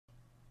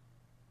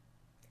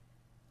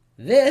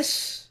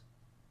This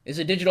is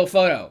a digital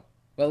photo.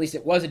 Well, at least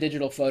it was a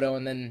digital photo,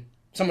 and then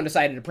someone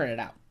decided to print it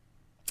out.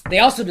 They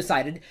also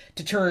decided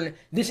to turn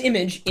this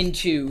image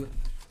into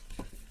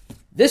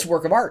this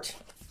work of art.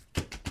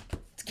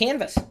 It's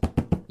canvas.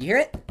 You hear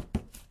it?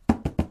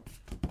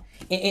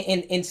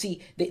 And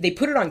see, they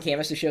put it on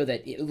canvas to show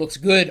that it looks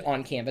good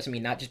on canvas. I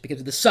mean, not just because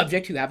of the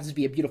subject, who happens to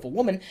be a beautiful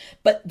woman,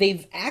 but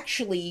they've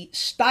actually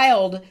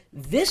styled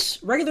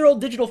this regular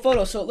old digital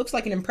photo so it looks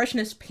like an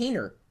impressionist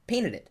painter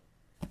painted it.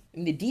 I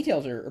mean, the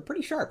details are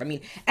pretty sharp. I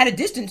mean, at a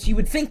distance, you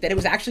would think that it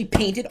was actually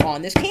painted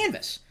on this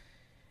canvas.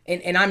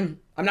 And I'm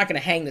not going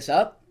to hang this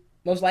up,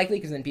 most likely,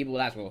 because then people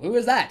would ask, well, who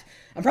is that?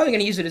 I'm probably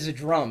going to use it as a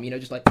drum, you know,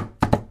 just like...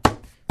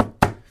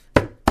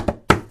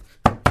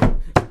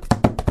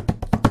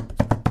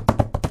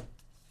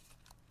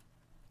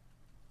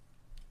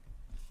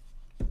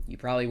 You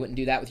probably wouldn't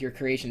do that with your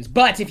creations.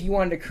 But if you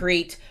wanted to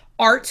create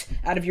art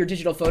out of your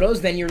digital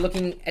photos, then you're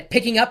looking at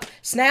picking up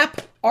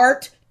Snap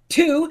Art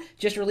 2,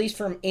 just released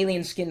from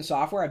Alien Skin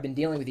Software. I've been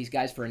dealing with these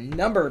guys for a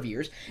number of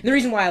years. And the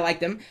reason why I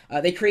like them,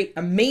 they create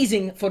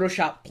amazing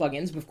Photoshop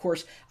plugins. Of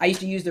course, I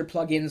used to use their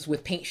plugins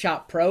with Paint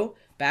Shop Pro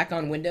back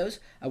on Windows.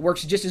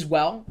 Works just as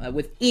well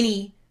with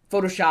any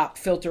Photoshop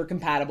filter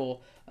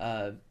compatible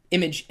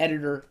image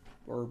editor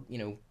or, you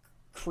know,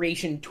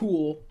 creation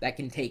tool that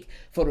can take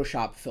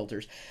Photoshop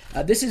filters.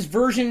 This is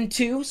version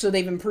 2, so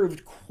they've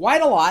improved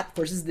quite a lot. Of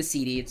course, this is the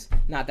CD. It's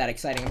not that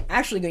exciting. I'm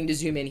actually going to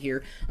zoom in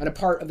here on a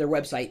part of their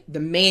website, the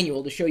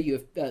manual, to show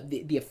you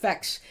the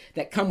effects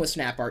that come with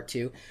SnapArt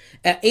 2.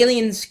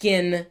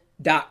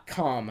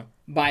 Alienskin.com,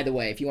 by the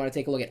way, if you want to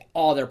take a look at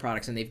all their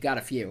products, and they've got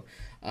a few.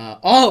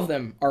 All of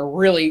them are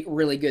really,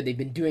 really good. They've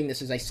been doing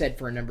this, as I said,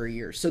 for a number of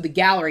years. So the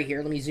gallery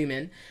here, let me zoom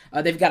in.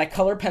 They've got a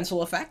color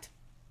pencil effect.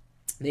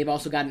 They've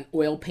also got an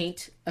oil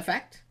paint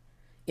effect,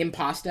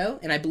 impasto,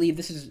 and I believe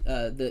this is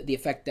the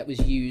effect that was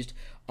used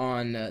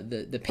on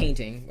the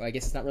painting. Well, I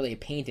guess it's not really a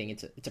painting;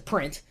 it's a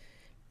print,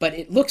 but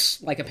it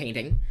looks like a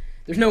painting.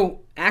 There's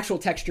no actual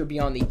texture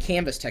beyond the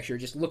canvas texture; it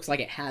just looks like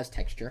it has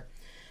texture.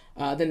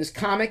 Then there's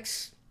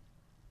comics,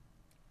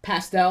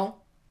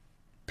 pastel,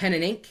 pen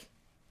and ink,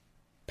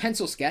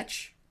 pencil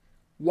sketch,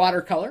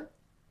 watercolor,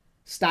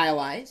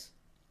 stylize,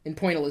 and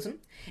pointillism.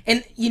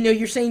 And, you know,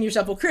 you're saying to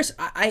yourself, well, Chris,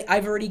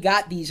 I've already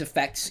got these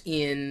effects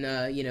in,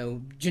 you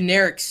know,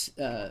 generics,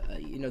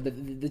 you know,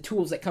 the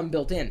tools that come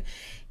built in.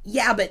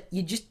 Yeah, but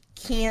you just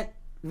can't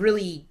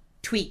really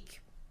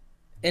tweak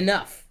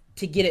enough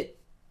to get it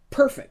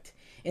perfect.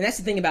 And that's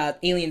the thing about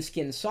Alien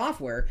Skin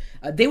Software.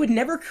 They would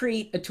never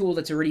create a tool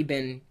that's already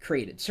been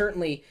created.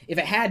 Certainly, if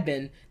it had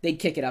been, they'd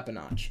kick it up a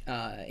notch.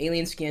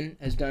 Alien Skin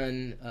has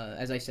done,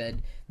 as I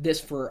said, this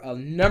for a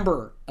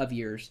number of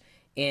years.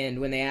 And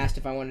when they asked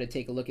if I wanted to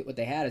take a look at what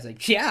they had, I was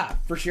like, yeah,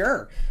 for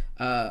sure.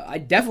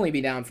 I'd definitely be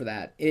down for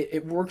that.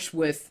 It works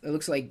with, it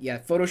looks like, yeah,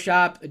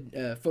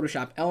 Photoshop,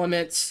 Photoshop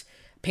Elements,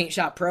 Paint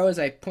Shop Pro, as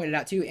I pointed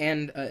out too,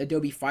 and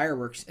Adobe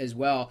Fireworks as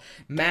well.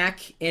 Mac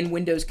and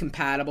Windows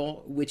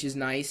compatible, which is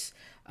nice.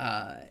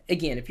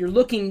 Again, if you're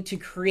looking to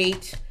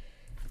create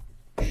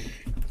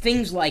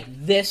things like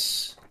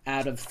this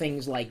out of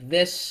things like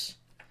this,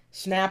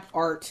 Snap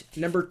Art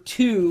number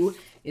 2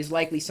 is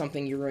likely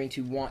something you're going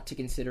to want to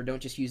consider.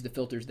 Don't just use the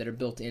filters that are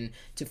built in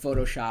to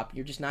Photoshop.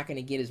 You're just not going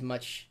to get as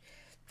much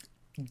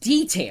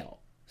detail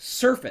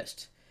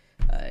surfaced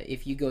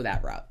if you go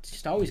that route. It's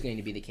just always going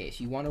to be the case.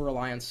 You want to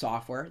rely on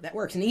software that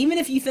works. And even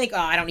if you think, oh,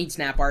 I don't need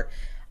SnapArt,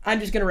 I'm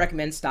just going to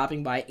recommend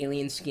stopping by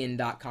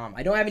alienskin.com.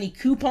 I don't have any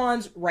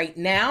coupons right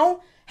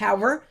now.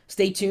 However,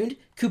 stay tuned.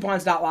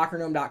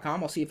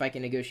 Coupons.lockergnome.com. I'll see if I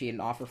can negotiate an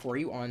offer for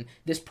you on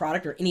this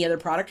product or any other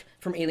product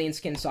from Alien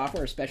Skin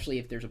Software, especially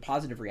if there's a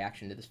positive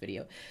reaction to this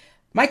video.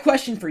 My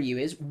question for you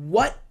is,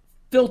 what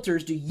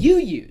filters do you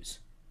use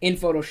in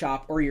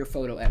Photoshop or your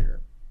photo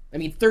editor? I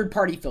mean,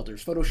 third-party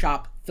filters,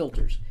 Photoshop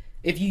filters,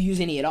 if you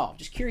use any at all.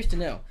 Just curious to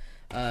know.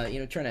 You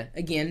know, trying to,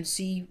 again,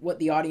 see what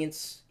the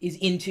audience is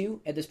into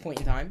at this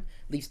point in time,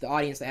 at least the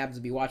audience that happens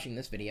to be watching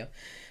this video.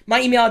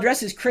 My email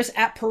address is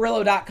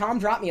chris@pirillo.com.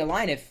 Drop me a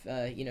line if,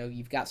 you know,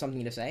 you've got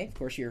something to say. Of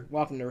course, you're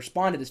welcome to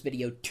respond to this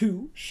video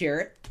too,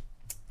 share it.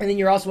 And then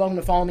you're also welcome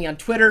to follow me on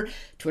Twitter,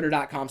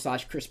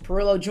 twitter.com/Chris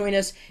Pirillo. Join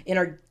us in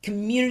our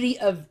community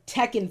of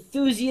tech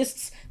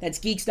enthusiasts. That's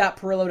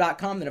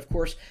geeks.pirillo.com. Then, of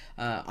course,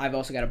 I've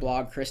also got a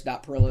blog,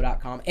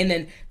 chris.pirillo.com. And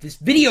then this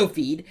video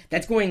feed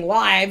that's going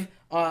live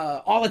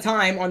all the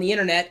time on the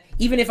internet,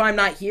 even if I'm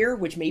not here,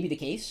 which may be the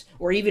case,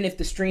 or even if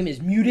the stream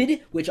is muted,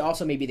 which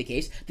also may be the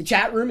case. The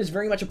chat room is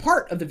very much a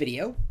part of the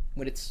video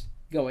when it's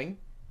going,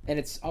 and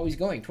it's always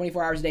going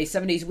 24 hours a day,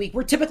 7 days a week.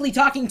 We're typically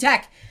talking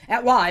tech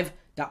at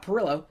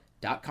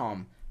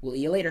live.pirillo.com. We'll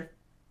see you later.